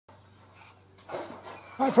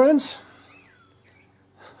Hi friends.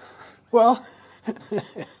 Well,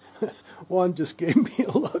 one just gave me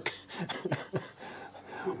a look.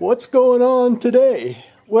 What's going on today?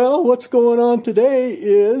 Well, what's going on today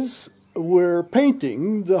is we're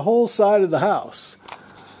painting the whole side of the house.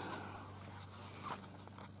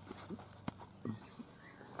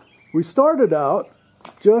 We started out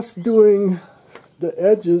just doing the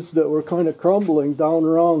edges that were kind of crumbling down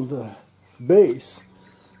around the base,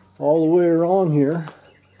 all the way around here.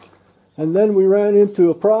 And then we ran into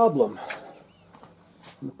a problem.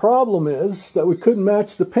 The problem is that we couldn't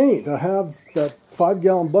match the paint. I have that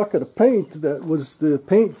 5-gallon bucket of paint that was the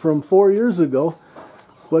paint from 4 years ago,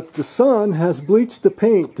 but the sun has bleached the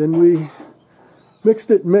paint, and we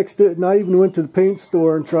mixed it, and I even went to the paint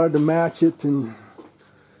store and tried to match it, and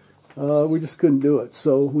we just couldn't do it.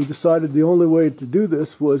 So we decided the only way to do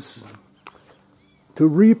this was to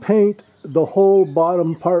repaint the whole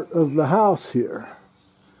bottom part of the house here.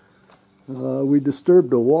 We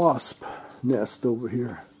disturbed a wasp nest over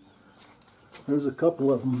here. There's a couple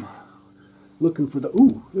of them looking for the,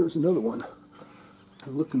 ooh, there's another one.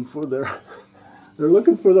 They're looking for their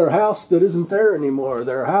house that isn't there anymore.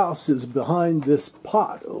 Their house is behind this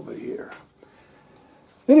pot over here.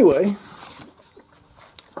 Anyway,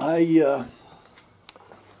 I'm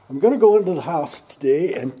going to go into the house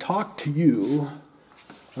today and talk to you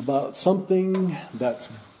about something that's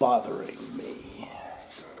bothering me.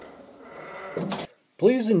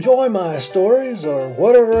 Please enjoy my stories or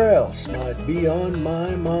whatever else might be on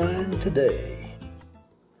my mind today.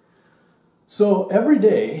 So every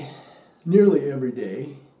day, nearly every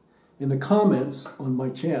day, in the comments on my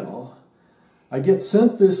channel, I get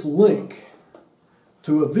sent this link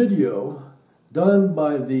to a video done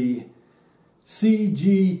by the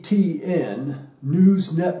CGTN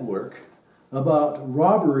News Network about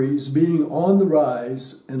robberies being on the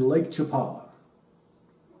rise in Lake Chapala.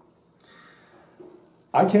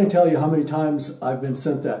 I can't tell you how many times I've been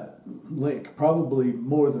sent that link, probably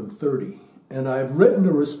more than 30. And I've written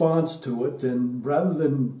a response to it, and rather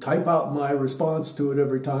than type out my response to it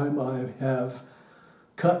every time, I have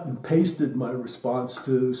cut and pasted my response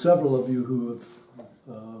to several of you who have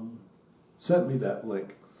sent me that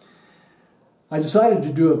link. I decided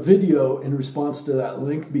to do a video in response to that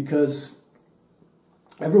link because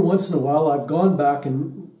every once in a while I've gone back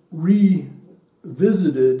and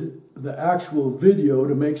revisited the actual video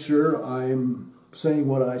to make sure I'm saying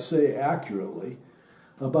what I say accurately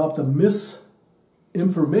about the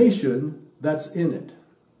misinformation that's in it.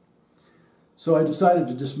 So I decided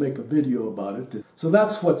to just make a video about it. So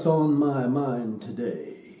that's what's on my mind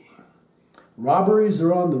today. Robberies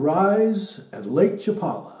are on the rise at Lake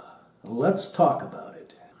Chapala. Let's talk about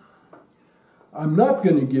it. I'm not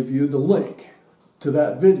going to give you the link to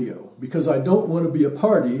that video because I don't want to be a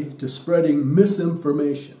party to spreading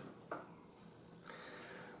misinformation.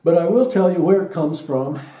 But I will tell you where it comes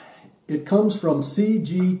from. It comes from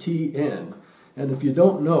CGTN. And if you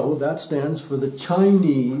don't know, that stands for the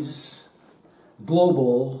Chinese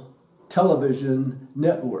Global Television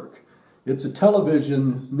Network. It's a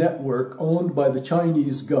television network owned by the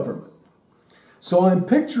Chinese government. So I'm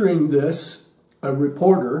picturing this, a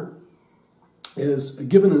reporter is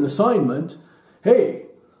given an assignment. Hey,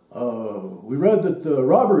 we read that the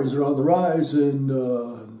robberies are on the rise in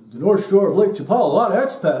the North Shore of Lake Chapala. A lot of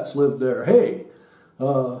expats live there. Hey,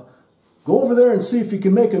 go over there and see if you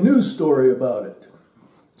can make a news story about it.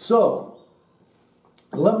 So,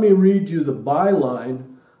 let me read you the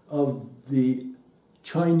byline of the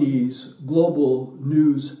Chinese Global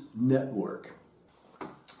News Network.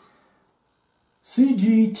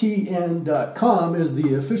 CGTN.com is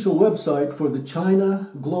the official website for the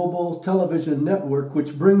China Global Television Network,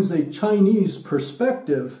 which brings a Chinese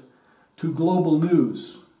perspective to global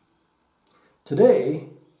news. Today,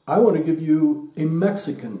 I want to give you a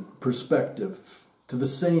Mexican perspective to the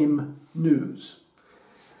same news.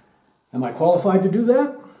 Am I qualified to do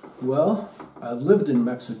that? Well, I've lived in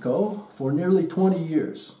Mexico for nearly 20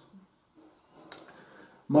 years.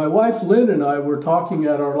 My wife Lynn and I were talking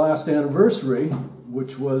at our last anniversary,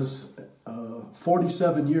 which was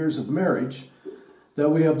 47 years of marriage, that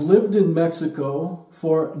we have lived in Mexico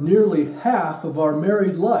for nearly half of our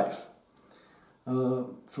married life.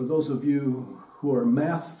 For those of you who are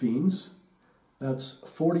math fiends, that's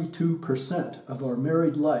 42% of our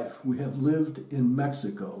married life we have lived in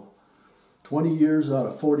Mexico. 20 years out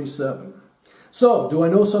of 47. So, do I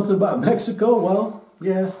know something about Mexico? Well,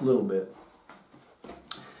 yeah, a little bit.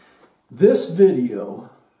 This video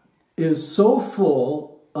is so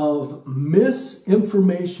full of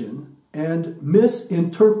misinformation and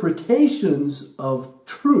misinterpretations of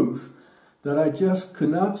truth that I just could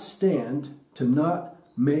not stand to not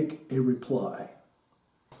make a reply.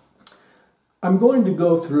 I'm going to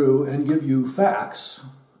go through and give you facts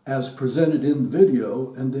as presented in the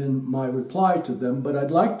video and then my reply to them, but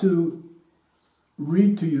I'd like to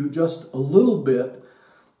read to you just a little bit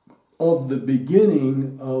of the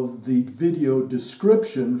beginning of the video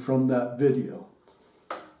description from that video.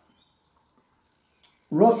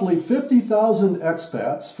 Roughly 50,000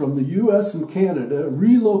 expats from the US and Canada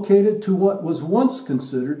relocated to what was once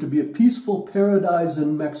considered to be a peaceful paradise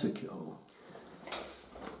in Mexico.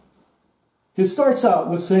 It starts out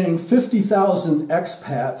with saying 50,000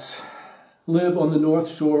 expats live on the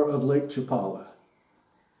north shore of Lake Chapala.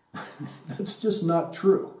 That's just not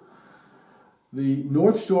true. The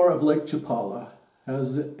north shore of Lake Chapala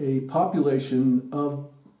has a population of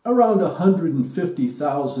around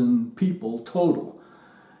 150,000 people total.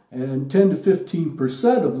 And 10 to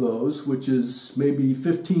 15% of those, which is maybe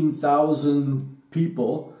 15,000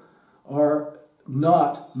 people, are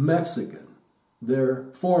not Mexican. They're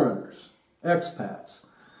foreigners, expats.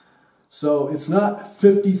 So it's not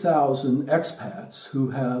 50,000 expats who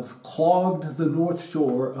have clogged the north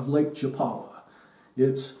shore of Lake Chapala.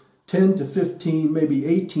 It's 10 to 15, maybe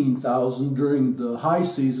 18,000 during the high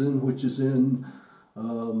season, which is in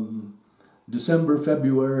December to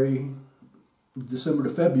February,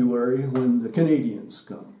 when the Canadians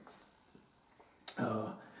come,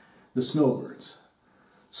 the snowbirds.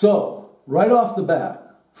 So, right off the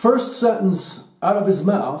bat, first sentence out of his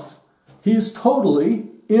mouth, he's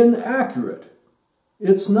totally inaccurate.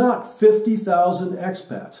 It's not 50,000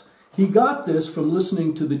 expats. He got this from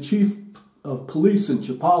listening to the chief of police in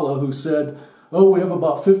Chapala, who said, oh, we have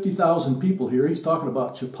about 50,000 people here. He's talking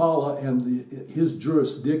about Chapala and his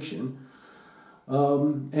jurisdiction.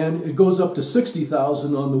 And it goes up to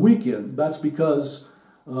 60,000 on the weekend. That's because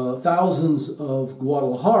thousands of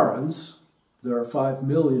Guadalajarans, there are 5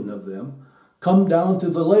 million of them, come down to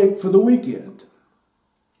the lake for the weekend.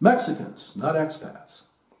 Mexicans, not expats.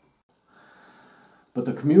 But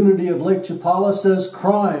the community of Lake Chapala says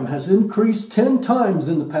crime has increased 10 times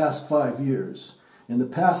in the past 5 years. In the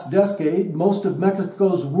past decade, most of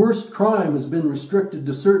Mexico's worst crime has been restricted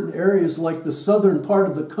to certain areas like the southern part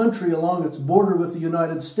of the country along its border with the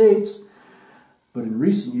United States. But in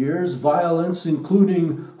recent years, violence,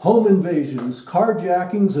 including home invasions,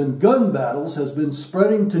 carjackings, and gun battles, has been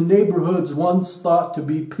spreading to neighborhoods once thought to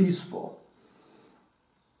be peaceful.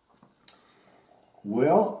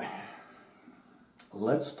 Well,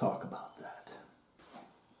 let's talk about that.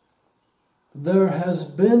 There has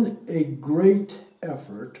been a great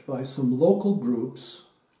effort by some local groups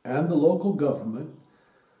and the local government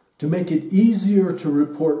to make it easier to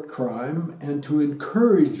report crime and to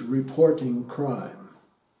encourage reporting crime.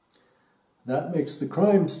 That makes the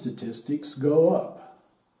crime statistics go up.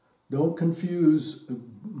 Don't confuse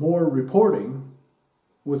more reporting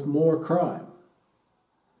with more crime.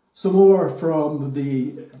 Some more from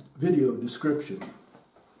the video description.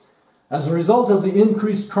 As a result of the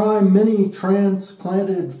increased crime, many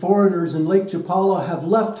transplanted foreigners in Lake Chapala have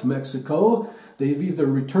left Mexico. They've either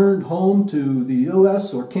returned home to the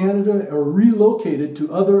US or Canada or relocated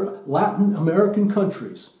to other Latin American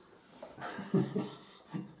countries.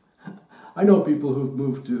 I know people who've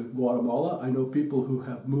moved to Guatemala. I know people who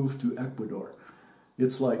have moved to Ecuador.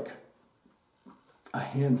 It's like a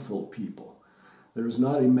handful of people. There's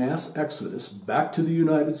not a mass exodus back to the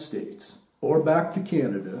United States or back to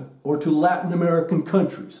Canada or to Latin American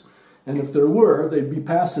countries. And if there were, they'd be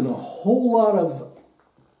passing a whole lot of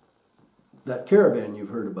that caravan you've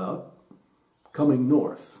heard about coming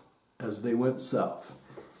north as they went south.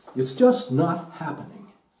 It's just not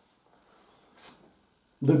happening.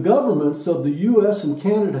 The governments of the US and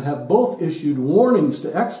Canada have both issued warnings to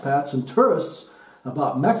expats and tourists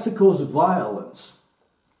about Mexico's violence.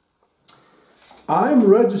 I'm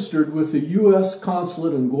registered with the U.S.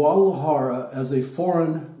 consulate in Guadalajara as a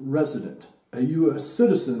foreign resident, a U.S.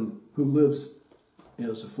 citizen who lives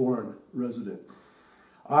as a foreign resident.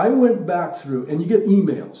 I went back through, and you get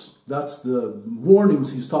emails. That's the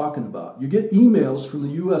warnings he's talking about. You get emails from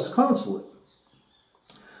the U.S. consulate.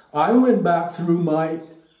 I went back through my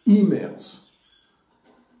emails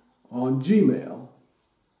on Gmail,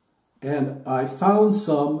 and I found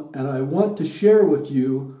some, and I want to share with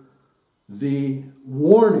you the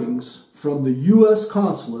warnings from the U.S.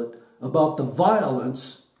 consulate about the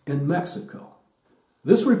violence in Mexico.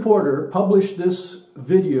 This reporter published this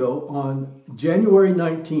video on January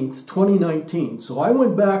 19th, 2019. So I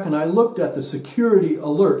went back and I looked at the security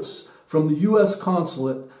alerts from the U.S.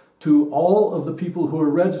 consulate to all of the people who are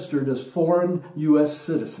registered as foreign U.S.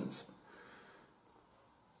 citizens.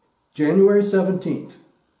 January 17th.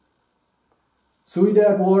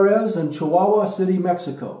 Ciudad Juarez and Chihuahua City,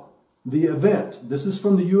 Mexico. The event, this is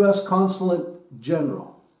from the U.S. Consulate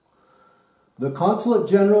General. The Consulate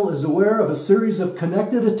General is aware of a series of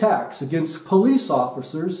connected attacks against police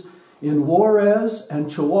officers in Juarez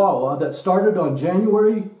and Chihuahua that started on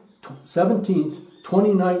January 17th,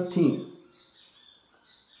 2019.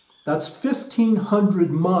 That's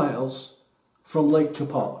 1,500 miles from Lake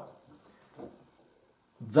Chapala.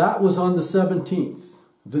 That was on the 17th.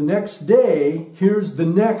 The next day, here's the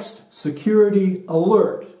next security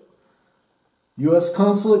alert. U.S.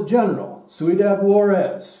 Consulate General, Ciudad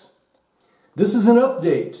Juarez. This is an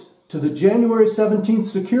update to the January 17th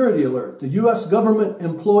security alert. The U.S. government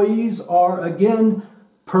employees are again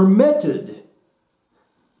permitted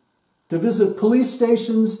to visit police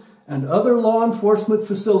stations and other law enforcement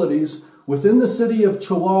facilities within the city of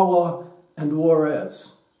Chihuahua and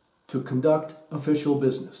Juarez to conduct official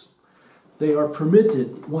business. They are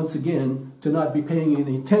permitted, once again, to not be paying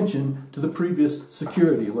any attention to the previous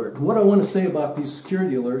security alert. And what I want to say about these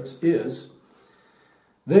security alerts is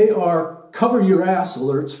they are cover your ass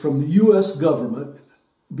alerts from the U.S. government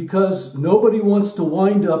because nobody wants to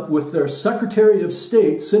wind up with their Secretary of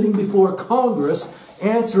State sitting before Congress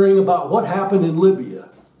answering about what happened in Libya.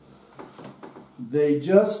 They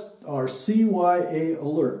just are CYA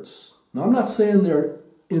alerts. Now, I'm not saying they're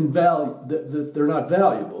that they're not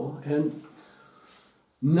valuable, and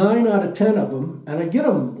 9 out of 10 of them, and I get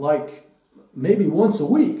them like maybe once a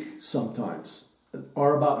week sometimes,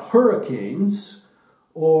 are about hurricanes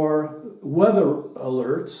or weather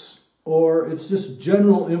alerts, or it's just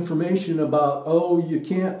general information about, oh, you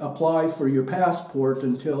can't apply for your passport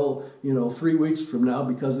until, 3 weeks from now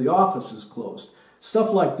because the office is closed.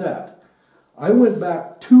 Stuff like that. I went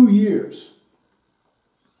back 2 years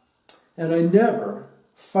and I never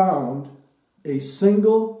found a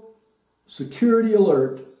single security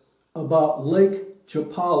alert about Lake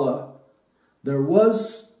Chapala. There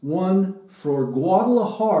was one for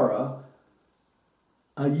Guadalajara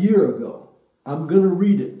a year ago. I'm going to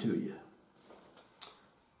read it to you.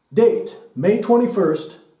 Date, May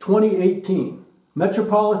 21st, 2018.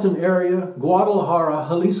 Metropolitan area, Guadalajara,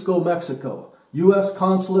 Jalisco, Mexico. U.S.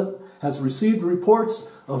 Consulate has received reports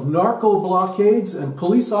of narco blockades and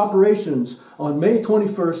police operations on May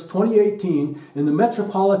 21st, 2018 in the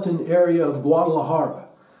metropolitan area of Guadalajara.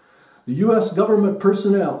 The U.S. government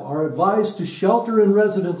personnel are advised to shelter in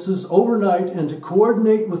residences overnight and to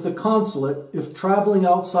coordinate with the consulate if traveling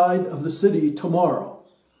outside of the city tomorrow.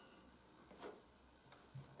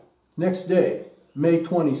 Next day, May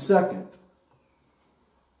 22nd.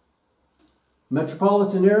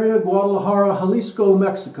 Metropolitan area, Guadalajara, Jalisco,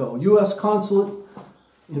 Mexico. U.S. Consulate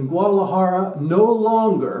in Guadalajara no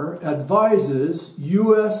longer advises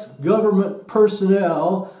U.S. government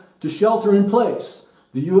personnel to shelter in place.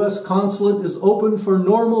 The U.S. Consulate is open for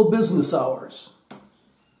normal business hours.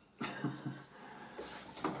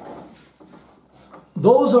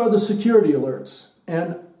 Those are the security alerts.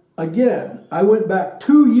 And again, I went back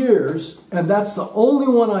 2 years, and that's the only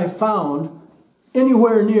one I found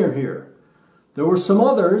anywhere near here. There were some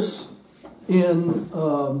others in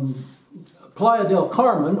Playa del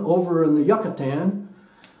Carmen over in the Yucatan.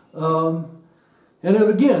 And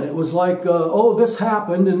again, it was like, oh, this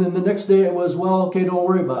happened, and then the next day it was, well, okay, don't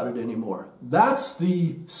worry about it anymore. That's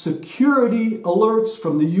the security alerts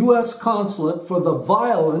from the U.S. Consulate for the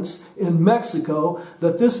violence in Mexico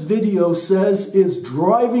that this video says is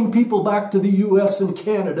driving people back to the U.S. and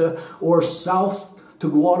Canada or south to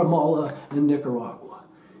Guatemala and Nicaragua.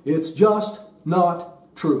 It's just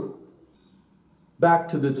not true. Back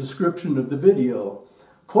to the description of the video.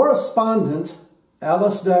 Correspondent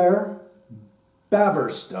Alistair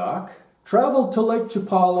Baverstock traveled to Lake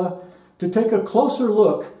Chapala to take a closer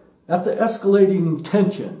look at the escalating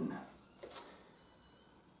tension.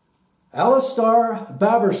 Alistair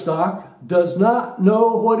Baverstock does not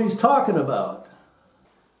know what he's talking about.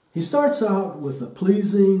 He starts out with a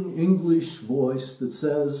pleasing English voice that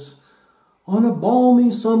says, "On a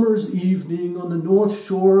balmy summer's evening on the north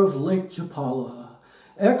shore of Lake Chapala,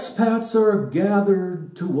 expats are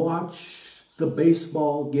gathered to watch the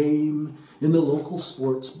baseball game in the local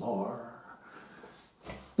sports bar.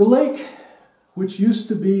 The lake, which used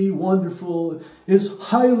to be wonderful, is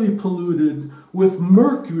highly polluted with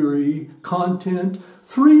mercury content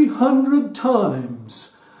 300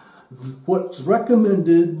 times what's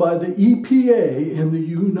recommended by the EPA in the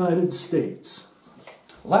United States.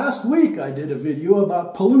 Last week I did a video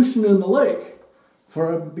about pollution in the lake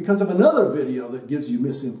because of another video that gives you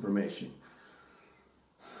misinformation.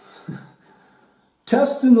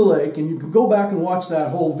 Tests in the lake, and you can go back and watch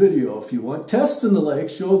that whole video if you want. Tests in the lake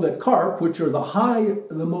show that carp, which are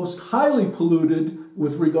the most highly polluted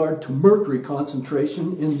with regard to mercury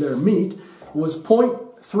concentration in their meat, was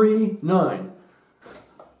 0.39.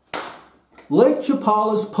 Lake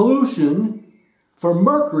Chapala's pollution for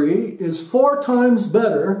mercury is 4 times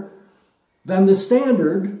better than the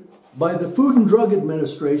standard by the Food and Drug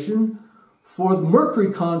Administration for the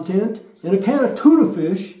mercury content in a can of tuna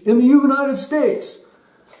fish in the United States.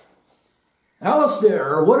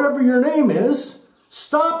 Alistair, or whatever your name is,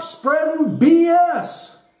 stop spreading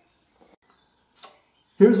BS.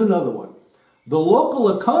 Here's another one. The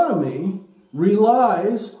local economy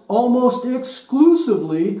relies almost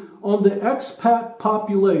exclusively on the expat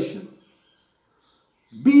population.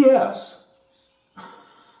 BS.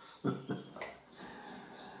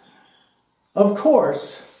 Of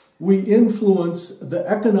course, we influence the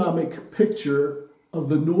economic picture of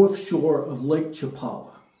the North Shore of Lake Chapala.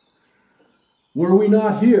 Were we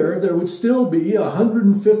not here, there would still be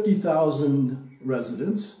 150,000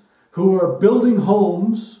 residents who are building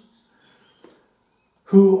homes,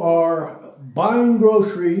 who are buying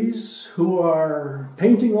groceries, who are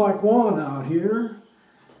painting like Juan out here.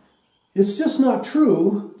 It's just not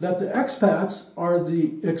true that the expats are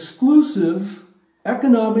the exclusive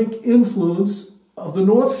economic influence of the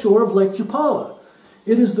North Shore of Lake Chapala.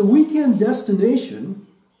 It is the weekend destination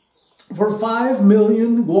for 5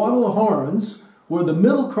 million Guadalajarans, where the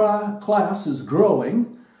middle class is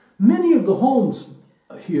growing. Many of the homes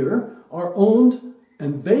here are owned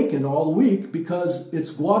and vacant all week because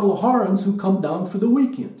it's Guadalajarans who come down for the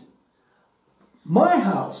weekend. My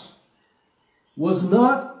house was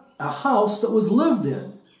not a house that was lived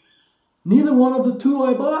in. Neither one of the two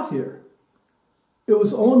I bought here. It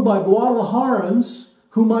was owned by Guadalajarans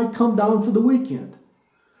who might come down for the weekend.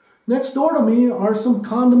 Next door to me are some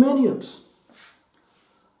condominiums.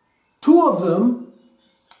 2 of them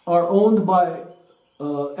are owned by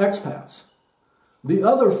expats. The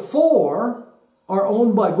other 4 are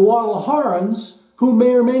owned by Guadalajarans who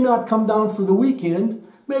may or may not come down for the weekend,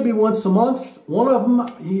 maybe once a month. One of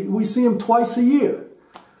them, we see him twice a year.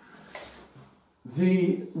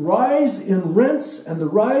 The rise in rents and the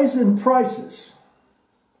rise in prices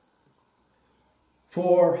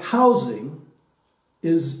for housing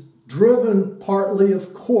is driven partly,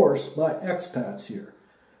 of course, by expats here.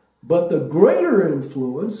 But the greater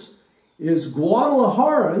influence is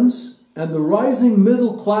Guadalajarans and the rising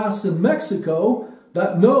middle class in Mexico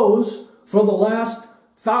that knows for the last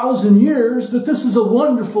 1,000 years that this is a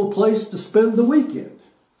wonderful place to spend the weekend.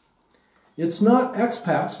 It's not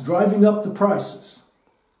expats driving up the prices.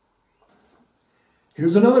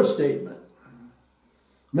 Here's another statement.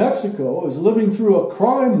 Mexico is living through a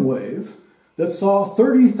crime wave that saw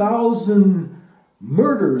 30,000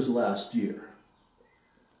 murders last year.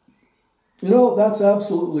 You know, that's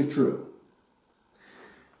absolutely true.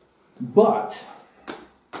 But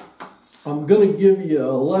I'm going to give you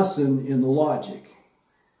a lesson in logic.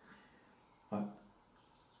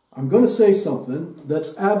 I'm going to say something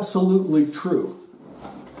that's absolutely true.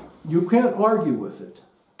 You can't argue with it.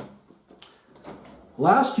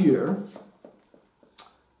 Last year,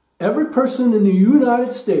 every person in the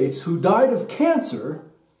United States who died of cancer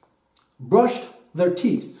brushed their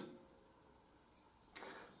teeth.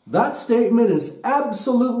 That statement is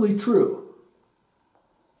absolutely true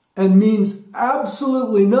and means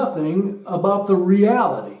absolutely nothing about the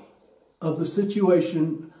reality of the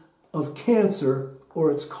situation of cancer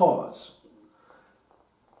or its cause.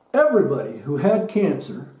 Everybody who had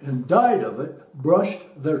cancer and died of it brushed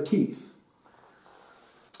their teeth.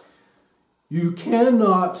 You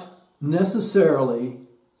cannot necessarily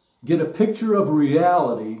get a picture of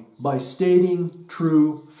reality by stating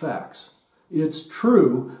true facts. It's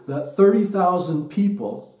true that 30,000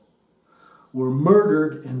 people were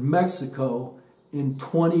murdered in Mexico in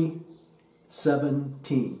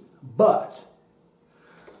 2017. But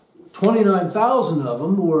 29,000 of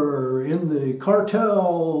them were in the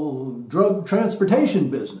cartel drug transportation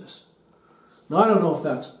business. Now, I don't know if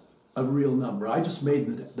that's a real number. I just made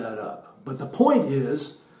that up. But the point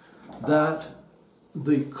is that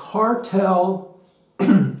the cartel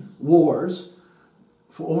wars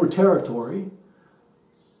over territory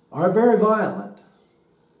are very violent,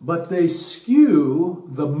 but they skew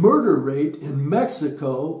the murder rate in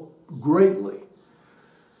Mexico greatly.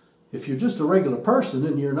 If you're just a regular person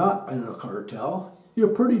and you're not in a cartel, you're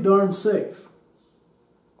pretty darn safe.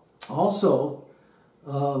 Also,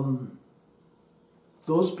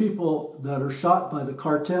 those people that are shot by the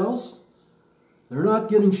cartels, they're not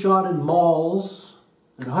getting shot in malls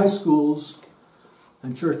and high schools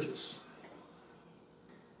and churches.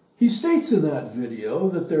 He states in that video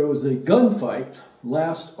that there was a gunfight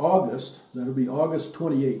last August, that'll be August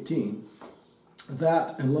 2018,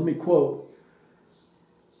 that, and let me quote,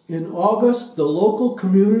 "In August, the local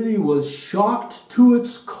community was shocked to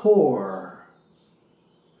its core."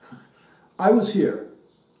 I was here.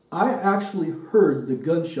 I actually heard the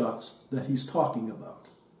gunshots that he's talking about.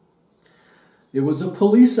 It was a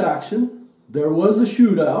police action. There was a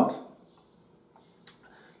shootout.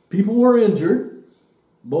 People were injured,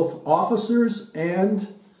 both officers and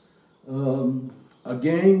a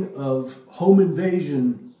gang of home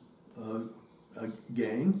invasion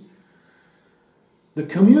gang. The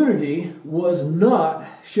community was not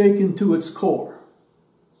shaken to its core.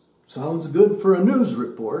 Sounds good for a news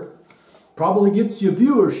report. Probably gets you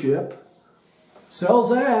viewership,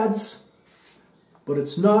 sells ads, but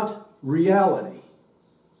it's not reality.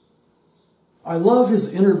 I love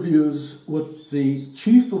his interviews with the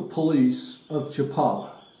chief of police of Chapala.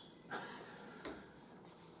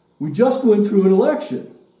 We just went through an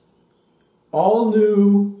election. All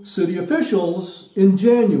new city officials in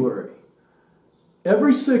January.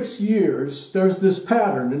 Every 6 years, there's this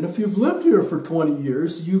pattern, and if you've lived here for 20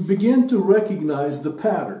 years, you begin to recognize the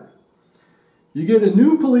pattern. You get a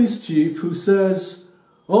new police chief who says,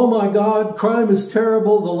 "Oh my God, crime is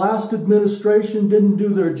terrible. The last administration didn't do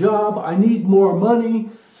their job. I need more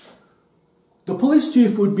money." The police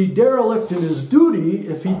chief would be derelict in his duty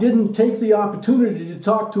if he didn't take the opportunity to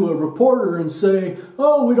talk to a reporter and say,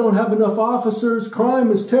 "Oh, we don't have enough officers.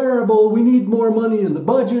 Crime is terrible. We need more money in the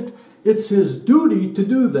budget." It's his duty to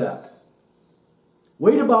do that.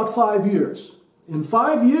 Wait about 5 years. In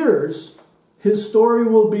 5 years, his story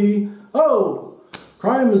will be, "Oh,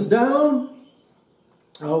 crime is down.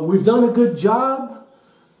 We've done a good job."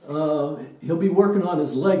 He'll be working on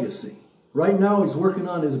his legacy. Right now, he's working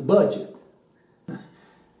on his budget.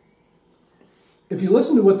 If you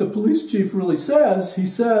listen to what the police chief really says, he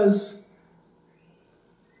says,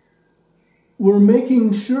 "We're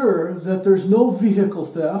making sure that there's no vehicle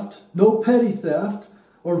theft, no petty theft,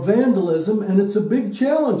 or vandalism, and it's a big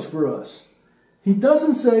challenge for us." He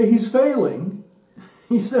doesn't say he's failing.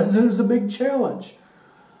 He says there's a big challenge.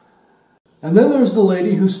 And then there's the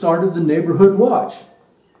lady who started the Neighborhood Watch.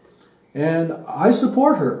 And I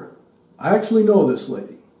support her. I actually know this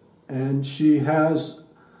lady. And she has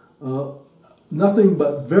nothing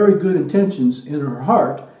but very good intentions in her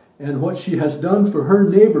heart. And what she has done for her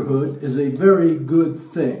neighborhood is a very good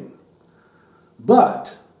thing.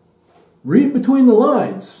 But read between the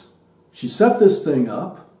lines. She set this thing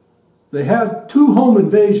up. They had 2 home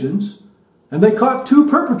invasions, and they caught 2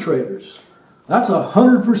 perpetrators. That's a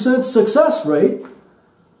 100% success rate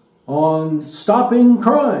on stopping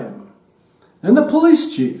crime. And the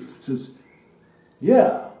police chief says,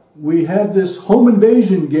 "Yeah, we had this home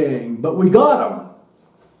invasion gang, but we got them."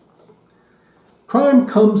 Crime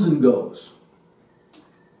comes and goes.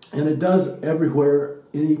 And it does everywhere,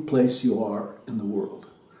 any place you are in the world.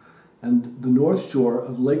 And the North Shore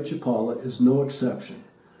of Lake Chapala is no exception.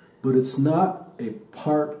 But it's not a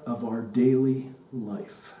part of our daily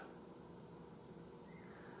life.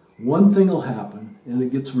 One thing will happen, and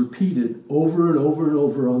it gets repeated over and over and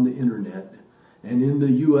over on the internet and in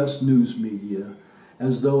the U.S. news media,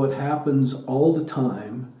 as though it happens all the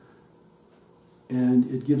time, and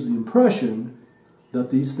it gives the impression that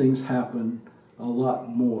these things happen a lot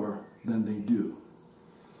more than they do.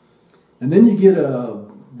 And then you get a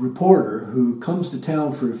reporter who comes to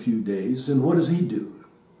town for a few days, and what does he do?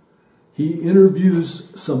 He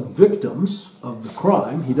interviews some victims of the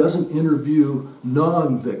crime. He doesn't interview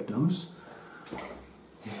non-victims.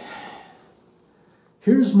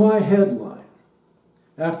 Here's my headline.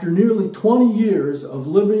 After nearly 20 years of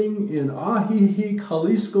living in Ajijic,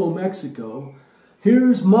 Jalisco, Mexico,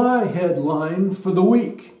 here's my headline for the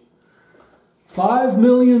week. 5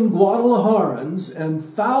 million Guadalajarans and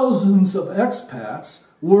thousands of expats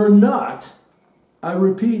were not, I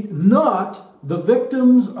repeat, not the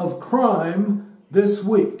victims of crime this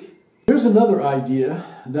week. Here's another idea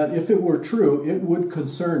that if it were true, it would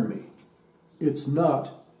concern me. It's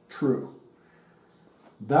not true.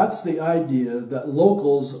 That's the idea that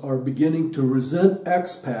locals are beginning to resent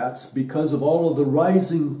expats because of all of the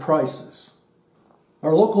rising prices.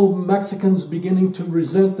 Are local Mexicans beginning to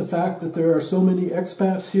resent the fact that there are so many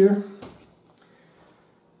expats here?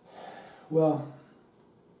 Well,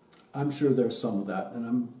 I'm sure there's some of that, and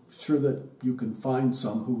I'm sure that you can find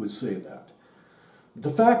some who would say that. The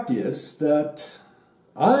fact is that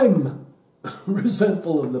I'm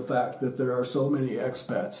resentful of the fact that there are so many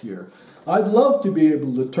expats here. I'd love to be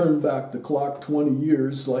able to turn back the clock 20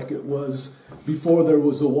 years like it was before there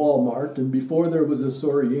was a Walmart and before there was a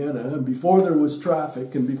Soriana and before there was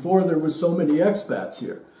traffic and before there was so many expats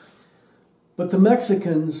here. But the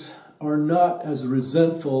Mexicans are not as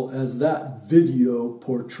resentful as that video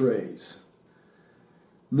portrays,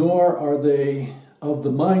 nor are they of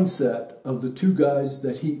the mindset of the two guys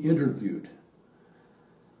that he interviewed.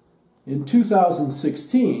 In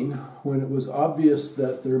 2016, when it was obvious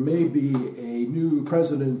that there may be a new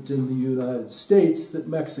president in the United States that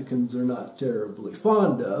Mexicans are not terribly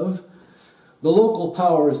fond of, the local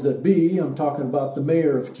powers that be, I'm talking about the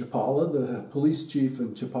mayor of Chapala, the police chief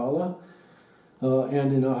in Chapala,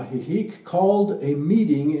 and in Ajijic, called a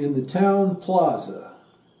meeting in the town plaza.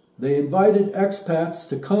 They invited expats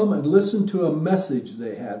to come and listen to a message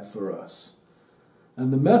they had for us.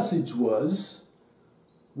 And the message was,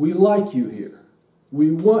 we like you here. We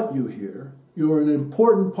want you here. You're an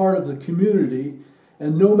important part of the community,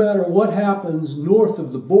 and no matter what happens north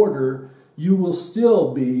of the border, you will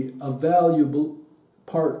still be a valuable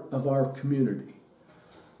part of our community.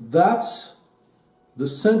 That's the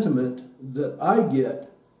sentiment that I get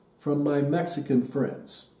from my Mexican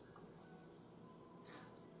friends.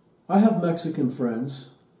 I have Mexican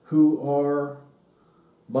friends who are,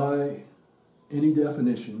 by any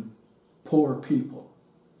definition, poor people.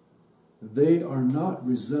 They are not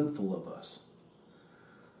resentful of us.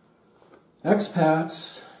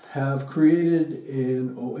 Expats have created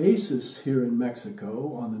an oasis here in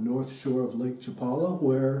Mexico on the north shore of Lake Chapala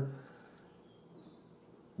where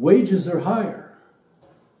wages are higher.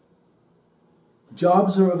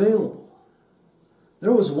 Jobs are available.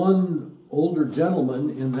 There was one older gentleman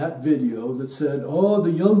in that video that said, oh,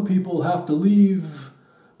 the young people have to leave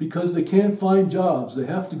because they can't find jobs. They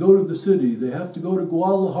have to go to the city. They have to go to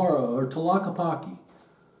Guadalajara or Tlaquepaque.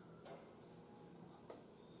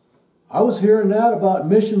 I was hearing that about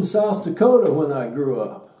Mission, South Dakota when I grew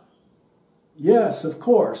up. Yes, of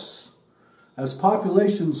course. As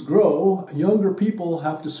populations grow, younger people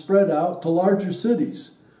have to spread out to larger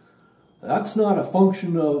cities. That's not a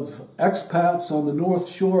function of expats on the north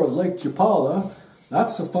shore of Lake Chapala.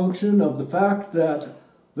 That's a function of the fact that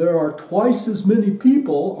there are twice as many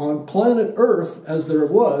people on planet Earth as there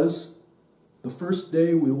was the first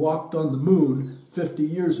day we walked on the moon 50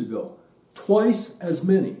 years ago. Twice as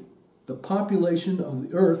many. The population of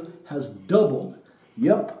the Earth has doubled.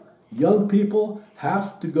 Yep, young people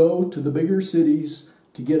have to go to the bigger cities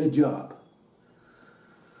to get a job.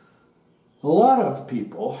 A lot of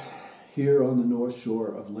people here on the north shore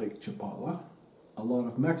of Lake Chapala, a lot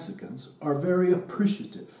of Mexicans, are very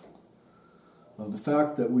appreciative of the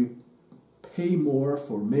fact that we pay more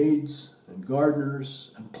for maids and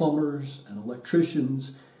gardeners and plumbers and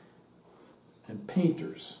electricians and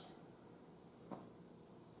painters.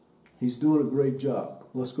 He's doing a great job.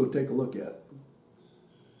 Let's go take a look at it.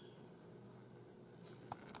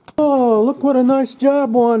 Oh, look what a nice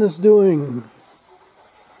job Juan is doing.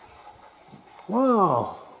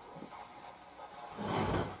 Wow.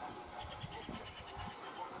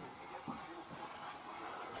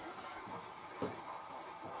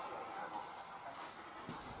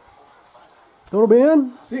 ¿Todo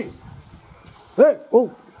bien? Sí. Hey,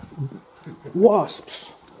 oh, wasps.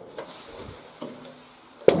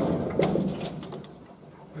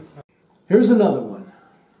 Here's another one.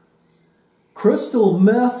 Crystal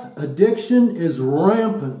meth addiction is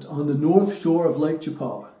rampant on the north shore of Lake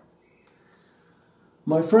Chapala.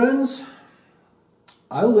 My friends,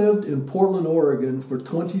 I lived in Portland, Oregon for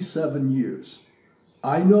 27 years.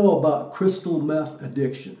 I know about crystal meth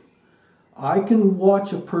addiction. I can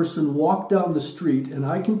watch a person walk down the street and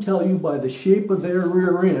I can tell you by the shape of their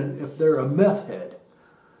rear end if they're a meth head.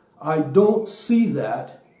 I don't see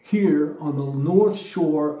that here on the north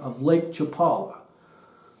shore of Lake Chapala.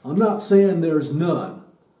 I'm not saying there's none,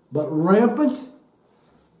 but rampant.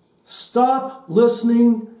 Stop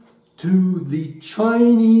listening to the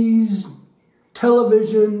Chinese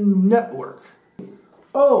television network.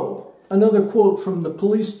 Oh, another quote from the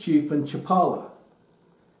police chief in Chapala.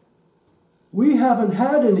 We haven't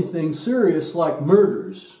had anything serious like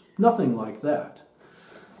murders, nothing like that.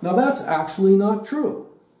 Now that's actually not true.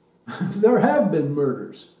 There have been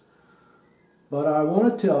murders. But I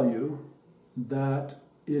want to tell you that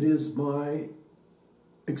it is my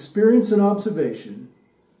experience and observation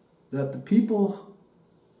that the people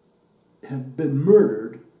have been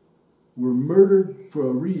murdered were murdered for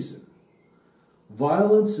a reason.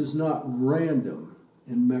 Violence is not random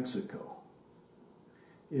in Mexico.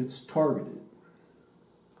 It's targeted.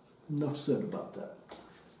 Enough said about that.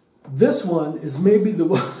 This one is maybe the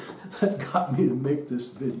one that got me to make this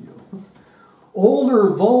video. Older,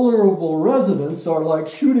 vulnerable residents are like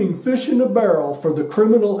shooting fish in a barrel for the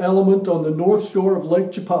criminal element on the north shore of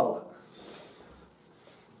Lake Chapala.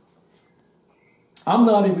 I'm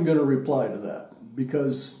not even going to reply to that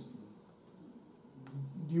because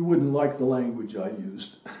you wouldn't like the language I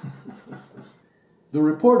used. The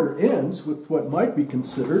reporter ends with what might be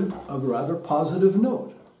considered a rather positive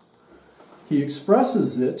note. He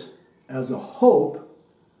expresses it as a hope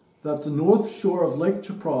that the north shore of Lake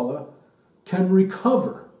Chapala can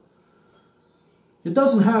recover. It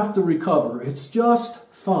doesn't have to recover, it's just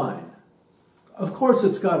fine. Of course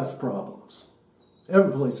it's got its problems.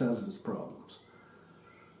 Every place has its problems.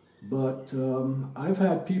 But I've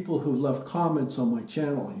had people who've left comments on my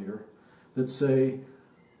channel here that say,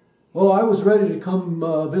 oh, I was ready to come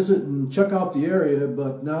visit and check out the area,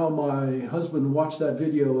 but now my husband watched that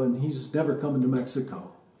video and he's never coming to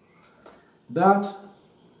Mexico. That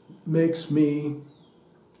makes me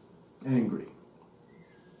angry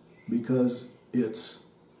because it's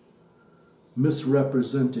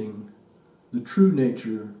misrepresenting the true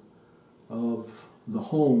nature of the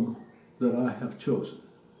home that I have chosen.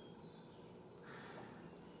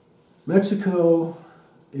 Mexico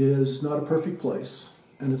is not a perfect place,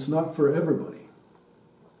 and it's not for everybody.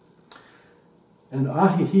 And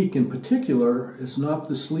Ajijic in particular is not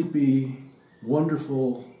the sleepy,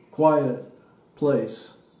 wonderful, quiet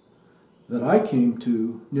place that I came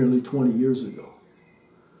to nearly 20 years ago.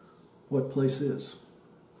 What place is?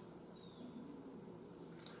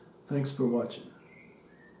 Thanks for watching.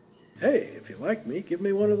 Hey, if you like me, give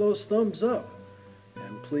me one of those thumbs up.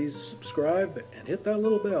 And please subscribe and hit that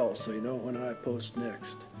little bell so you know when I post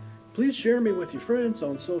next. Please share me with your friends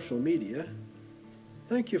on social media.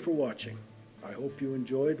 Thank you for watching. I hope you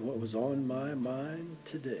enjoyed what was on my mind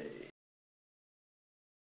today.